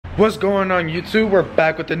What's going on, YouTube? We're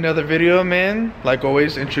back with another video, man. Like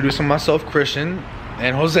always, introducing myself, Christian,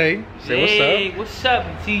 and Jose. Say what's up. Hey, what's up,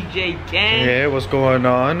 TJ gang? Yeah, what's going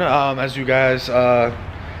on? As you guys, well,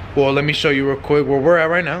 let me show you real quick where we're at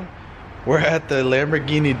right now. We're at the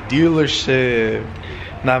Lamborghini dealership.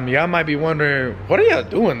 Now, y'all might be wondering, what are y'all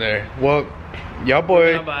doing there? Well, y'all boy,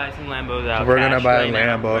 we're gonna buy some Lambos out. we're gonna buy a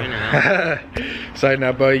Lambo. Sorry,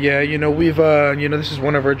 now, but yeah, you know, we've you know, this is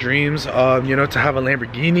one of our dreams, you know, to have a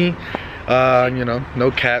Lamborghini. You know,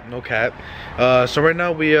 no cap. So right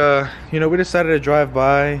now we you know, we decided to drive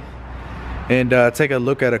by and take a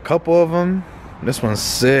look at a couple of them. This one's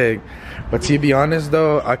sick, but to be honest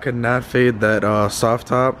though, I could not fade that soft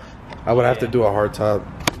top. I would have to do a hard top.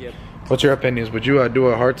 Yep. What's your opinions? Would you do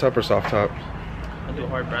a hard top or soft top? I do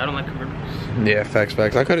hard, but I don't like convertibles. Yeah, facts.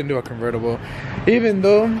 I couldn't do a convertible, even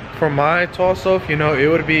though for my tall self, you know, it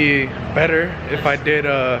would be better if I did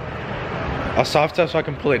a soft top so I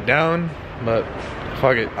can pull it down. But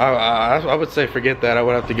fuck it, I would say forget that. I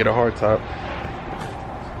would have to get a hard top.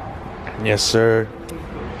 Yes, sir.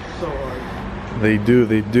 So hard. They do.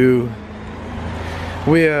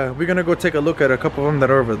 We're gonna go take a look at a couple of them that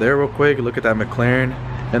are over there real quick. Look at that McLaren.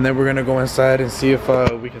 And then we're gonna go inside and see if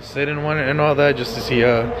we can sit in one and all that, just to see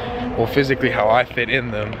well, physically how I fit in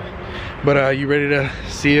them. But you ready to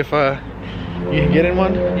see if you can get in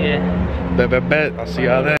one? Yeah. Bet. I'll see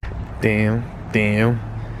y'all then. Damn.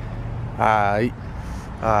 Alright.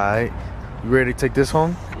 You ready to take this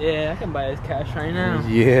home? Yeah, I can buy this cash right now.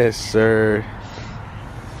 Yes, sir.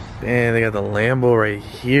 Damn, they got the Lambo right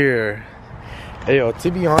here. Hey, yo, to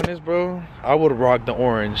be honest, bro, I would rock the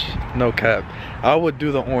orange. No cap. I would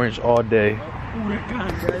do the orange all day.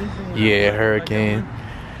 Yeah, Hurricane.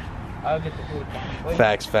 I'll get the Hurricane.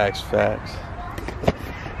 Facts.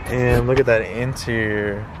 And look at that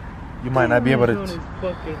interior. You might not be able to.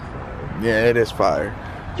 Yeah, it is fire.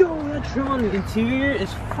 Yo, that trim on the interior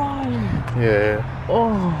is fine. Yeah.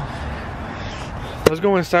 Oh. Let's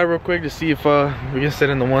go inside real quick to see if we can sit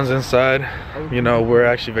in the ones inside. You know, we're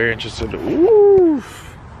actually very interested. Ooh.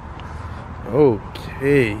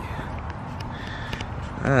 Okay.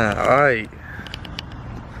 Alright.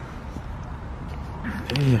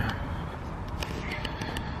 Damn.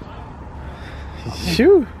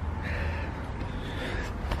 Phew.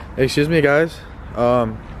 Excuse me, guys.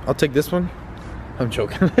 I'll take this one. I'm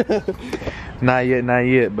joking. Not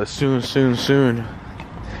yet, but soon.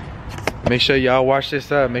 Make sure y'all watch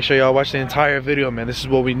this up. Make sure y'all watch the entire video, man. This is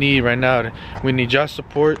what we need right now. We need y'all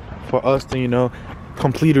support for us to, you know,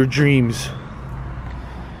 complete our dreams.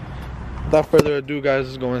 Without further ado, guys,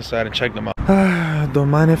 let's go inside and check them out. Don't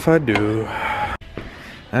mind if I do.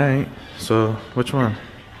 Alright, so which one?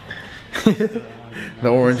 The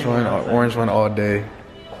orange one all day.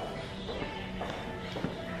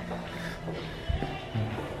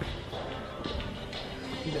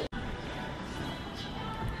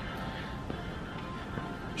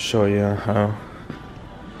 Show you how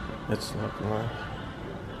it's looking like.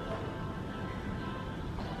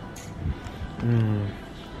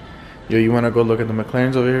 Yo, you wanna go look at the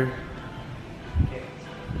McLarens over here?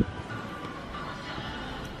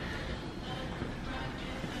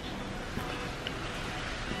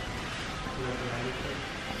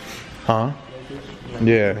 Huh?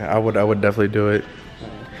 Yeah, I would definitely do it.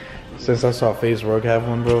 Since I saw Face Rogue have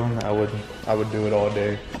one, bro, I would do it all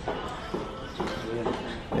day.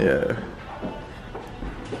 Yeah.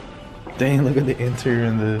 Dang, look at the interior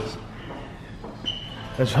in this.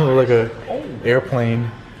 That's really like a airplane.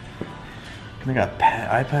 They got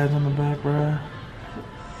iPads on the back, bro.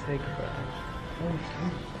 Sick, bro.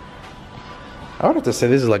 I would have to say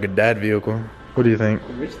this is like a dad vehicle. What do you think?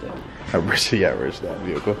 A rich dad. A rich dad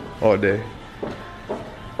vehicle all day.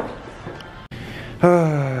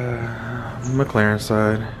 McLaren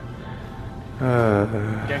side.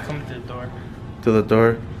 Gotta come to the door. To the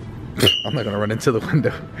door. I'm not gonna run into the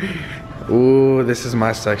window. Ooh, this is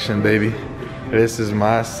my section, baby. This is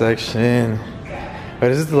my section. Wait,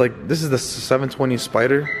 this is the 720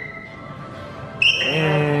 Spider.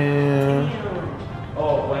 And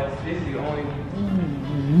Oh, but this is the only.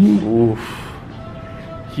 oof.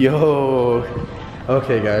 Yo.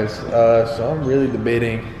 Okay, guys. So I'm really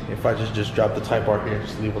debating if I just drop the Type R here and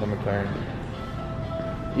just leave with a McLaren.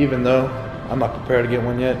 Even though I'm not prepared to get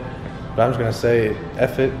one yet. But I'm just gonna say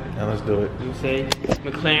F it and let's do it. You say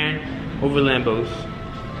McLaren over Lambos.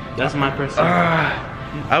 That's my personal.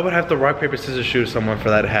 I would have to rock, paper, scissors, shoot someone for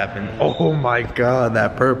that to happen. Oh my god,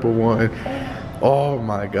 that purple one. Oh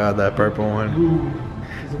my god, that purple one.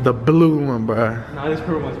 The blue one, bro. No, this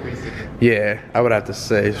purple one's pretty sick. Yeah, I would have to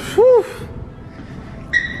say. Whew.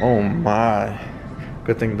 Oh my.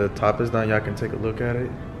 Good thing the top is down. Y'all can take a look at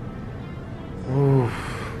it. Oof.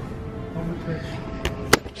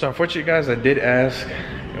 So unfortunately, guys, I did ask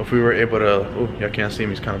if we were able to. Oh, y'all can't see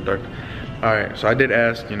me; it's kind of dark. All right, so I did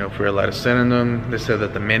ask, you know, if we were allowed to sit in them. They said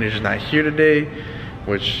that the manager's not here today,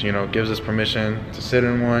 which, you know, gives us permission to sit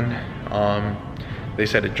in one. They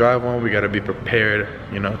said to drive one, we got to be prepared,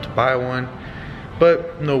 you know, to buy one.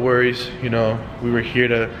 But no worries, you know, we were here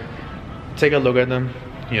to take a look at them,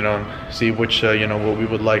 you know, see which, you know, what we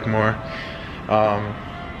would like more.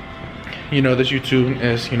 You know, this YouTube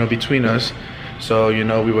is, you know, between us. So, you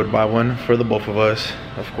know, we would buy one for the both of us.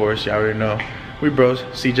 Of course, y'all already know. We bros,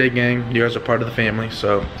 CJ gang, you guys are part of the family.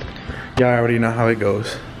 So, y'all already know how it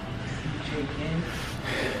goes.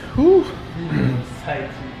 Whew.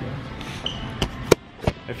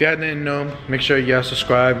 If y'all didn't know, make sure y'all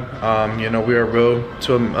subscribe. You know, we are road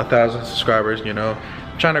to 1,000 subscribers, you know.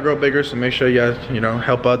 I'm trying to grow bigger, so make sure y'all, you know,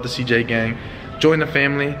 help out the CJ gang. Join the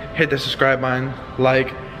family, hit the subscribe button,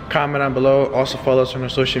 like, comment down below. Also follow us on our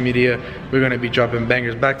social media. We're gonna be dropping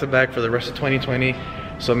bangers back to back for the rest of 2020.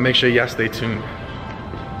 So make sure y'all stay tuned.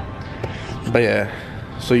 But yeah,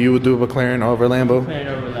 so you would do a McLaren over Lambo? McLaren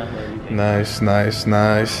over Lambo. Nice, nice,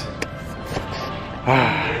 nice.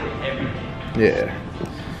 Ah, yeah.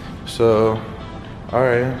 So, all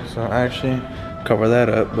right. So actually, cover that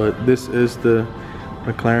up. But this is the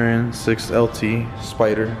McLaren 6LT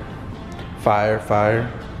Spider. Fire.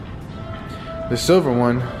 The silver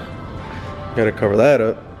one, gotta cover that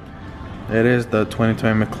up. It is the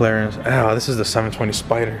 2020 McLaren's. Oh, this is the 720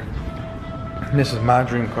 Spider. This is my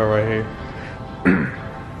dream car right here.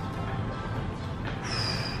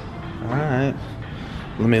 Alright.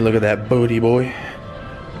 Let me look at that booty, boy.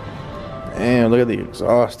 And look at the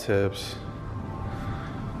exhaust tips.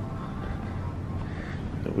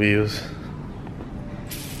 The wheels.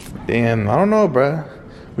 Damn, I don't know, bruh.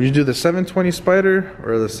 Would you do the 720 Spider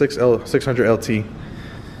or the 600 LT?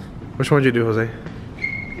 Which one would you do, Jose?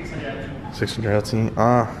 600 LT.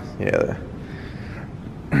 Yeah.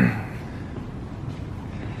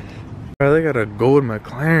 Bro, they got a gold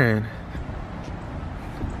McLaren.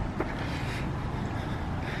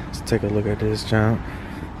 Let's take a look at this jump.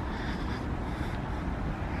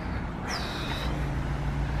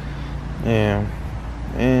 Damn.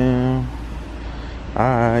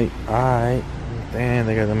 Alright. Damn,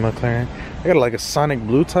 they got the McLaren. They got like a Sonic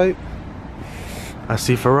Blue type. I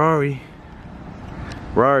see Ferrari.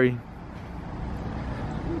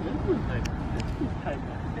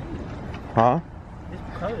 Huh? It's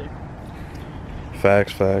colored.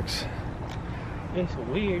 Facts. It's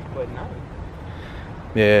weird, but not.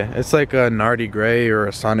 Yeah, it's like a Nardy gray or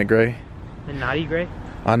a Sonic gray. A naughty gray?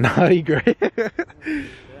 A naughty gray.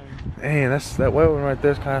 Dang, that white one right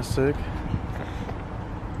there is kind of sick.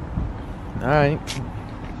 Alright,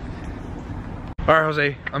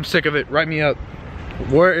 Jose, I'm sick of it. Write me up.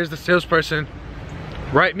 Where is the salesperson?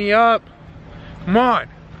 Write me up. Come on.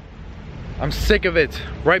 I'm sick of it.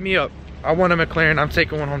 Write me up. I want a McLaren. I'm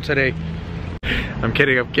taking one home today. I'm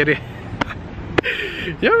kidding. Y'all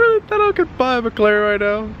really thought I could buy a McLaren right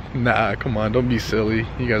now? Nah, come on. Don't be silly.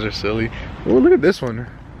 You guys are silly. Oh, look at this one.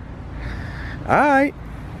 Alright.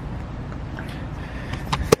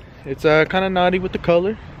 It's kind of naughty with the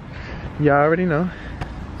color. Y'all already know.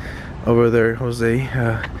 Over there, Jose,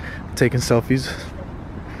 taking selfies.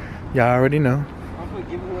 Y'all already know. I'm gonna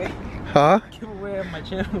give away. Huh? Give away on my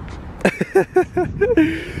channel.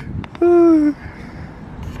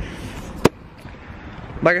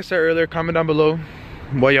 Like I said earlier, comment down below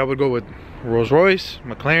what y'all would go with, Rolls Royce,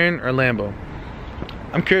 McLaren, or Lambo.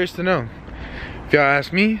 I'm curious to know. If y'all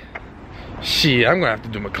ask me, shit, I'm gonna have to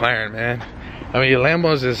do McLaren, man. I mean,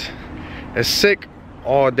 Lambos is sick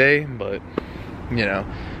all day, but you know,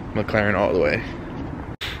 McLaren all the way.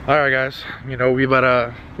 All right, guys, you know, we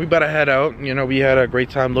better head out. You know, we had a great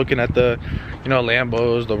time looking at the, you know,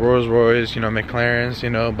 Lambos, the Rolls Royce, you know, McLarens, you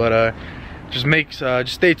know, but just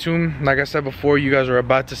stay tuned. Like I said before, you guys are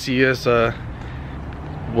about to see us.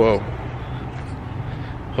 Whoa,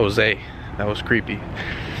 Jose, that was creepy.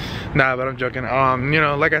 Nah, but I'm joking. You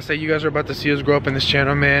know, like I said, you guys are about to see us grow up in this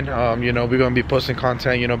channel, man. You know, we're gonna be posting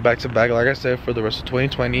content, you know, back to back, like I said, for the rest of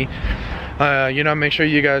 2020. You know, make sure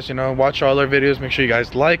you guys, you know, watch all our videos. Make sure you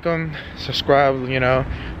guys like them, subscribe, you know.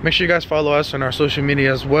 Make sure you guys follow us on our social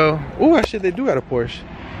media as well. Oh, actually, they do got a Porsche.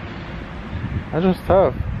 That's just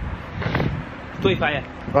tough.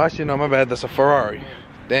 Oh, actually, no, my bad. That's a Ferrari.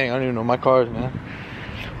 Dang, I don't even know my cars, man.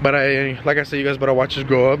 But like I said, you guys better watch us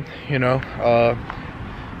grow up, you know.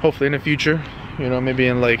 Hopefully in the future, you know, maybe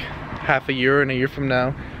in like half a year and a year from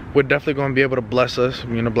now, we're definitely going to be able to bless us,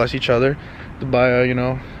 you know, bless each other to buy a, you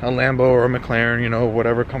know, a Lambo or a McLaren, you know,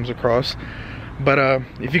 whatever comes across. But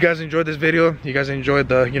if you guys enjoyed this video, you guys enjoyed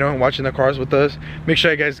the, you know, watching the cars with us, make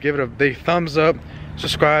sure you guys give it a big thumbs up,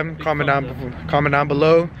 subscribe, comment down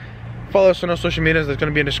below, follow us on our social medias. That's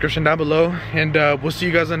going to be in the description down below, and we'll see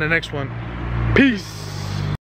you guys in the next one. Peace.